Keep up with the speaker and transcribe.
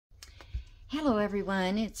Hello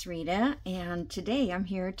everyone, it's Rita, and today I'm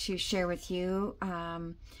here to share with you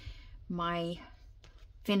my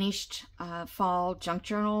finished fall junk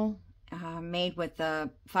journal made with a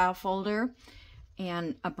file folder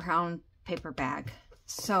and a brown paper bag.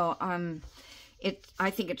 So I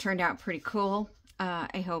think it turned out pretty cool.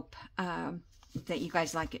 I hope that you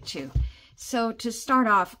guys like it too. So to start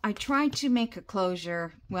off, I tried to make a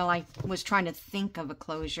closure. Well, I was trying to think of a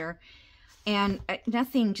closure, and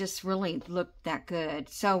nothing just really looked that good.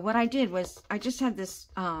 So what I did was I just had this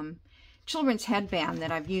children's headband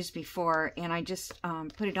that I've used before, and I just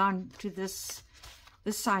put it on to this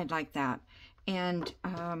side like that. And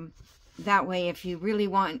that way, if you really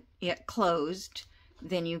want it closed,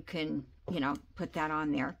 then you can, put that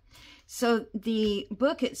on there. So the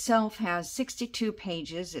book itself has 62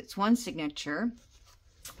 pages. It's one signature.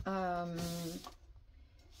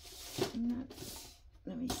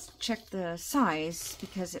 Let me check the size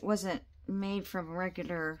because it wasn't made from a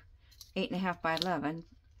regular 8.5 by 11.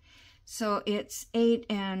 So it's 8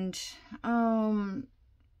 and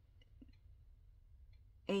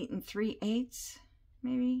 3/8,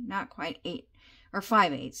 maybe not quite 8 or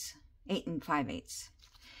 5/8, 8 and 5/8.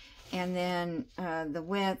 And then the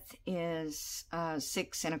width is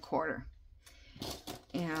 6 1/4.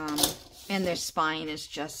 And their spine is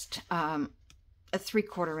just a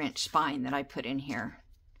 3/4 inch spine that I put in here.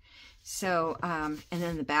 So, and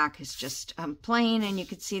then the back is just plain, and you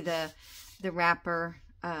can see the wrapper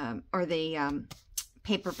or the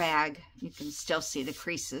paper bag. You can still see the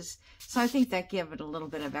creases. So I think that give it a little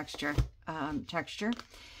bit of extra texture.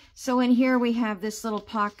 So in here we have this little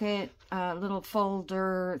pocket, little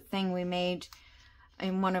folder thing we made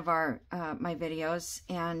in one of our my videos,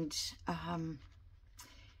 and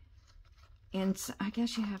so I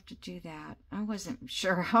guess you have to do that. I wasn't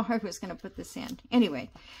sure how I was going to put this in. Anyway,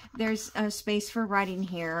 there's a space for writing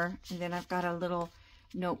here. And then I've got a little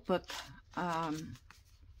notebook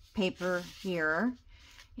paper here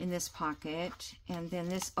in this pocket. And then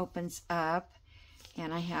this opens up.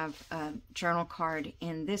 And I have a journal card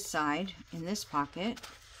in this side, in this pocket.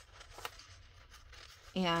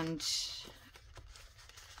 And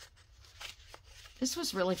this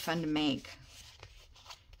was really fun to make.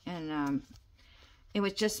 And it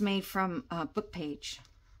was just made from a book page.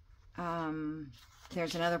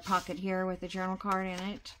 There's another pocket here with a journal card in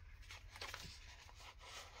it.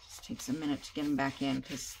 Just takes a minute to get them back in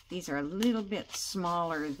because these are a little bit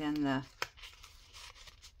smaller than the...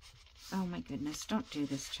 Oh my goodness, don't do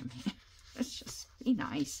this to me. Let's just be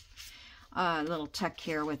nice. A little tuck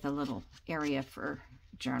here with a little area for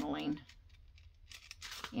journaling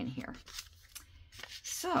in here.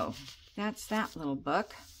 So that's that little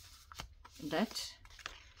book.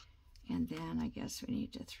 And then I guess we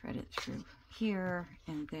need to thread it through here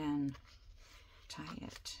and then tie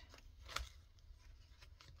it,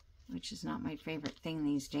 which is not my favorite thing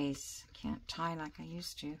these days. Can't tie like I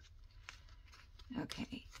used to.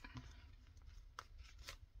 Okay.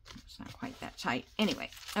 It's not quite that tight.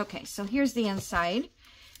 Anyway, okay, so here's the inside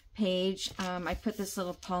page. I put this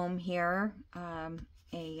little poem here, a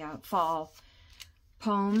fall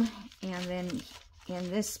poem, and then in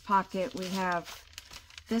this pocket we have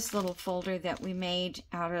this little folder that we made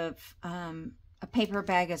out of a paper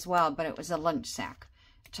bag as well, but it was a lunch sack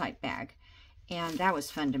type bag, and that was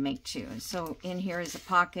fun to make too. So in here is a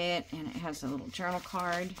pocket, and it has a little journal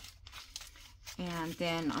card, and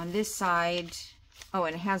then on this side, oh,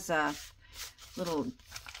 it has a little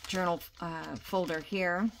journal folder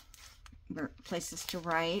here where places to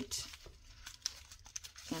write,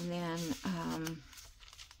 and then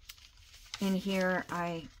in here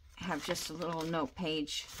I have just a little note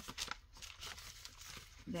page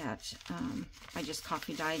that I just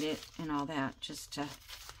coffee dyed it and all that, just to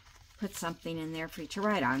put something in there for you to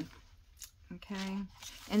write on. Okay,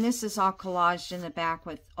 and this is all collaged in the back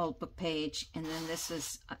with old book page, and then this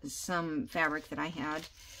is some fabric that I had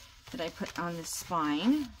that I put on the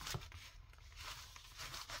spine.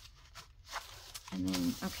 And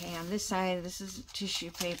then, okay, on this side, this is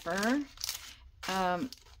tissue paper. I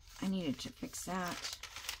needed to fix that.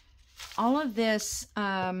 All of this,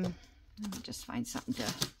 let me just find something to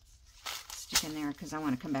stick in there because I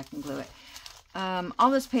want to come back and glue it.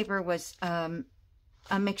 All this paper was a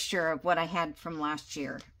mixture of what I had from last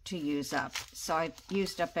year to use up. So I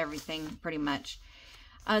used up everything pretty much.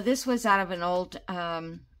 This was out of an old,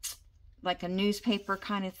 like a newspaper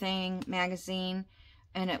kind of thing, magazine.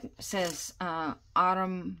 And it says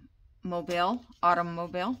automobile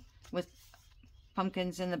with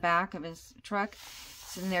pumpkins in the back of his truck.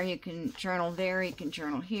 So in there you can journal there, you can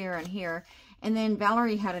journal here and here. And then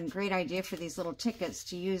Valerie had a great idea for these little tickets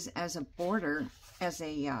to use as a border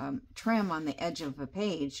trim on the edge of a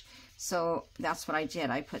page. So that's what I did.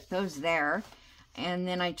 I put those there, and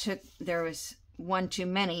then there was one too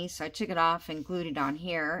many, so I took it off and glued it on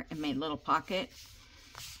here and made a little pocket.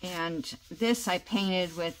 And this I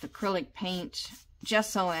painted with acrylic paint,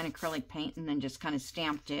 gesso and acrylic paint, and then just kind of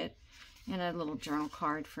stamped it. And a little journal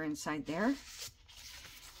card for inside there.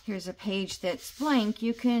 Here's a page that's blank.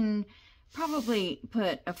 You can probably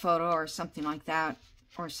put a photo or something like that,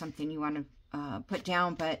 or something you want to put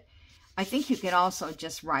down, but I think you could also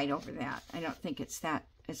just write over that. I don't think it's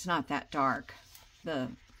not that dark, the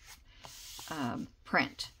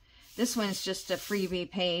print. This one's just a freebie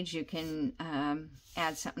page. You can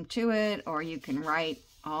add something to it, or you can write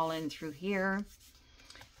all in through here.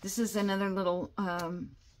 This is another little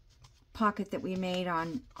pocket that we made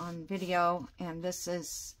on video, and this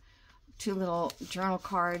is 2 little journal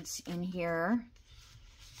cards in here.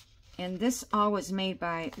 And this all was made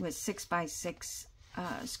with 6x6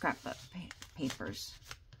 scrapbook papers.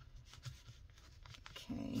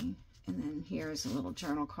 Okay, and then here's a little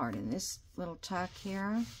journal card in this little tuck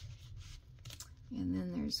here. And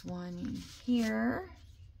then there's one in here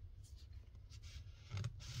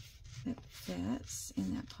that fits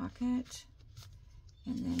in that pocket.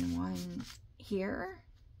 And then one here.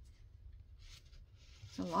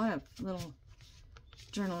 There's a lot of little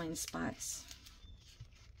journaling spots.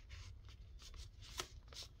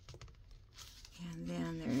 And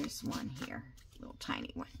then there's one here, a little tiny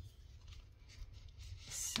one.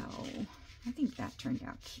 So I think that turned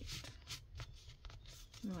out cute.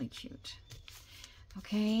 Really cute.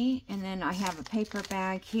 Okay, and then I have a paper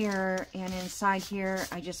bag here, and inside here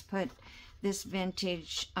I just put this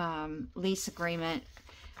vintage lease agreement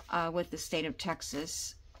with the state of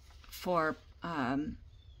Texas for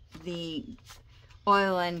the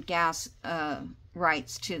oil and gas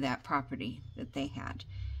rights to that property that they had.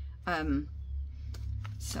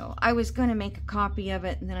 So I was going to make a copy of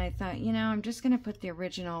it, and then I thought, you know, I'm just going to put the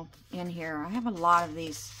original in here. I have a lot of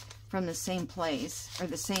these from the same place, or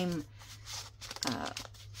the same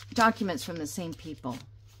documents from the same people.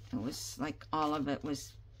 It was like all of it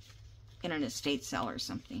was in an estate sale or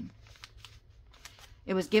something.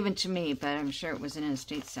 It was given to me, but I'm sure it was in an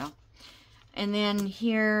estate sale. And then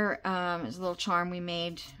here is a little charm we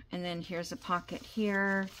made. And then here's a pocket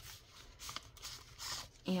here.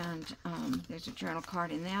 And there's a journal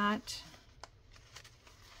card in that.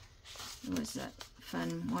 It was a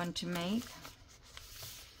fun one to make.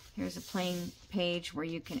 Here's a plain page where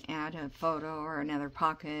you can add a photo or another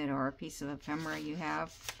pocket or a piece of ephemera you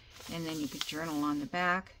have. And then you could journal on the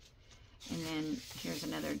back. And then here's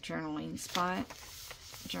another journaling spot.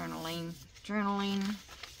 Journaling, journaling,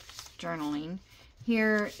 journaling.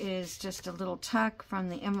 Here is just a little tuck from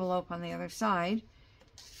the envelope on the other side.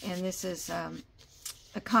 And this is a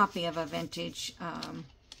copy of a vintage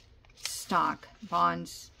stock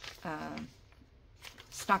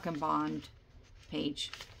and bond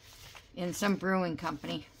page in some brewing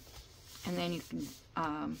company. And then you can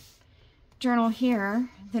journal here.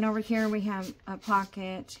 Then over here we have a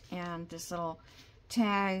pocket and this little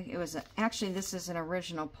tag. It was actually, this is an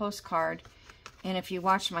original postcard, and if you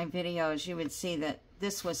watch my videos you would see that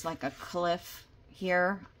this was like a cliff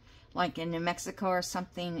here, like in New Mexico or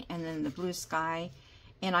something, and then the blue sky,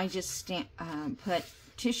 and I just put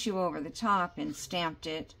tissue over the top and stamped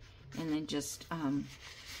it, and then just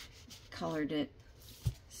colored it.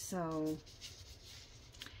 So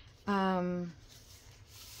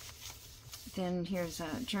then here's a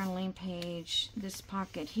journaling page. This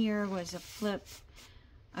pocket here was a flip,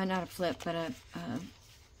 not a flip, but a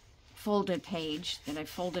folded page that I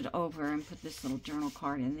folded over and put this little journal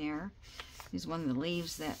card in there. Here's one of the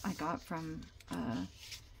leaves that I got from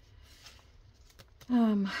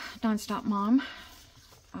Nonstop Mom.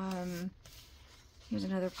 Here's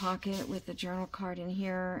another pocket with the journal card in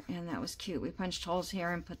here, and that was cute. We punched holes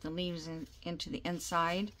here and put the leaves into the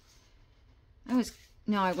inside. I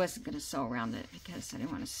wasn't going to sew around it because I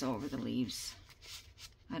didn't want to sew over the leaves.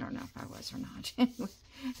 I don't know if I was or not.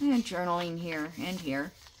 And journaling here and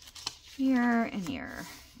here, here and here.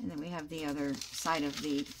 And then we have the other side of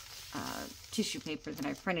the tissue paper that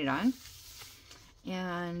I printed on.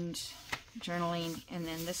 And journaling. And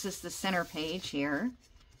then this is the center page here.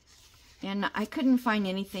 And I couldn't find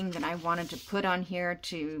anything that I wanted to put on here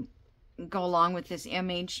to go along with this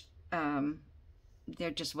image.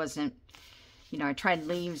 There just wasn't, you know, I tried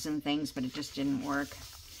leaves and things, but it just didn't work.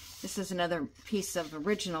 This is another piece of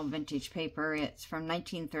original vintage paper. It's from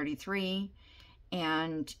 1933,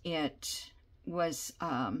 and it was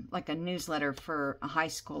like a newsletter for a high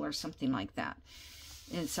school or something like that.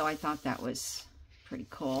 And so I thought that was pretty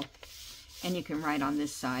cool. And you can write on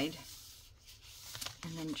this side.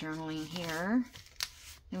 and then journaling here.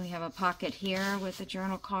 Then we have a pocket here with a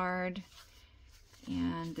journal card.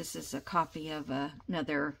 And this is a copy of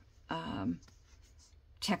another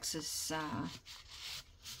Texas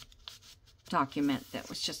document that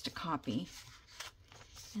was just a copy.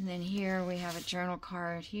 And then here we have a journal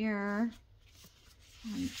card here.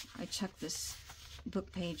 And I tucked this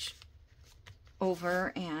book page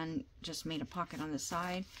over and just made a pocket on the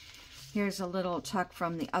side. Here's a little tuck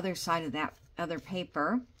from the other side of that other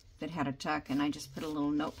paper that had a tuck, and I just put a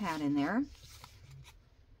little notepad in there.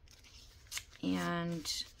 And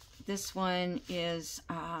this one is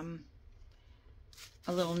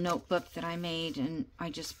a little notebook that I made, and I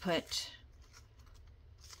just put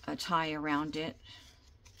a tie around it.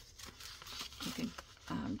 You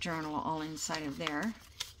could journal all inside of there.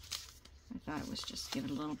 I thought it was just give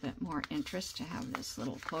it a little bit more interest to have this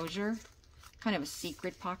little closure, kind of a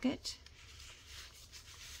secret pocket.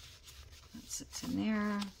 That sits in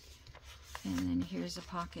there. And then here's a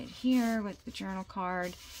pocket here with the journal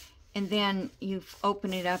card. And then you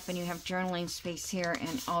open it up and you have journaling space here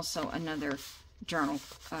and also another journal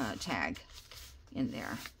tag in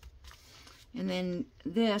there. And then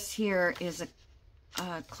this here is a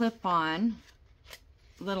clip-on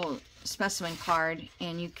little specimen card,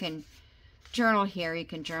 and you can journal here, you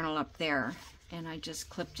can journal up there, and I just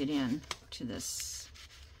clipped it in to this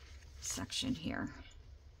section here.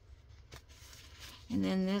 And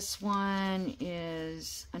then this one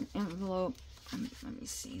is an envelope. Let me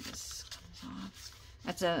see, this comes off.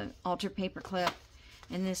 That's an altar paper clip,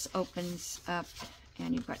 and this opens up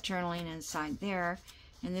and you've got journaling inside there.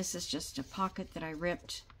 And this is just a pocket that I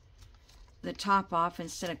ripped the top off.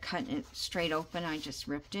 Instead of cutting it straight open, I just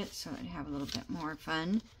ripped it so it'd have a little bit more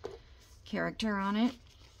fun character on it.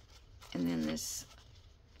 And then this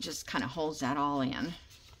just kind of holds that all in.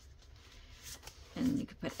 And you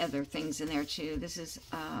could put other things in there too. This is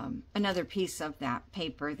another piece of that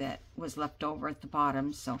paper that was left over at the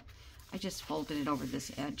bottom, so I just folded it over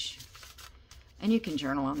this edge. And you can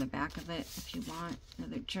journal on the back of it if you want.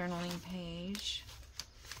 Another journaling page.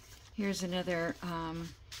 Here's another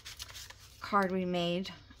card we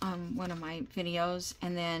made on one of my videos.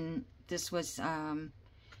 And then this was,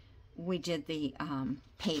 we did the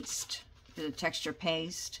paste, the texture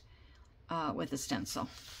paste with a stencil.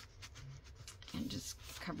 And just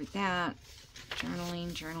covered that.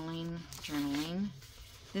 Journaling, journaling, journaling.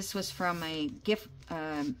 This was from a gift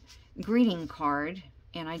greeting card,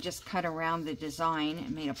 and I just cut around the design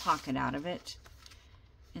and made a pocket out of it.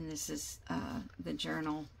 And this is the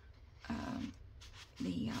journal,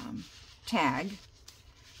 tag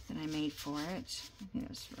that I made for it. I think it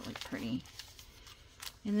was really pretty.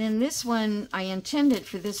 And then this one I intended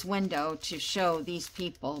for this window to show these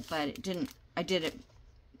people, but it didn't.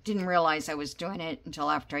 Didn't realize I was doing it until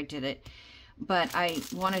after I did it. But I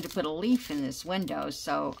wanted to put a leaf in this window,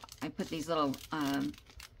 so I put these little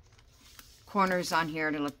corners on here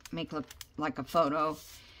to make look like a photo,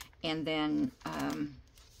 and then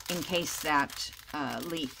encase that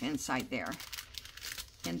leaf inside there.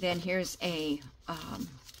 And then here's a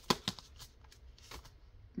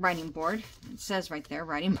writing board. It says right there,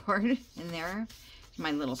 writing board in there.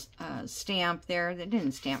 My little stamp there that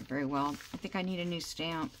didn't stamp very well. I think I need a new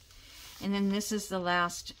stamp. And then this is the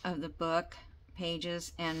last of the book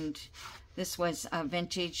pages, and this was a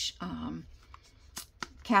vintage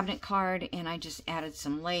cabinet card, and I just added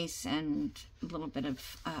some lace and a little bit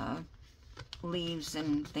of leaves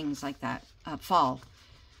and things like that, fall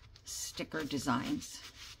sticker designs.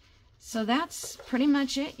 So that's pretty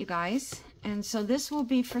much it, you guys. And so this will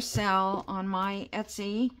be for sale on my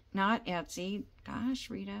Etsy, not Etsy, gosh,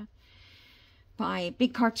 Rita, by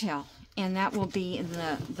Big Cartel. And that will be in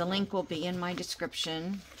the link will be in my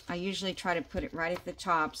description. I usually try to put it right at the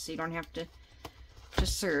top so you don't have to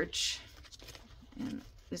search. And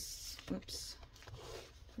this, whoops,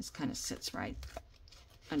 this kind of sits right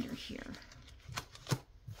under here.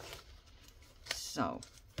 So,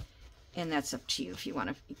 and that's up to you if you want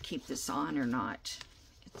to keep this on or not.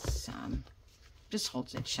 It's just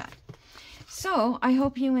holds it shut. So I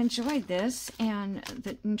hope you enjoyed this and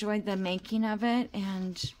enjoyed the making of it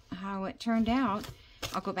and how it turned out.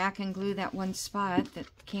 I'll go back and glue that one spot that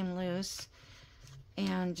came loose.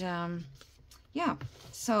 And yeah,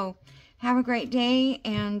 so have a great day,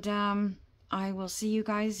 and I will see you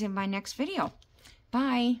guys in my next video.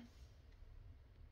 Bye.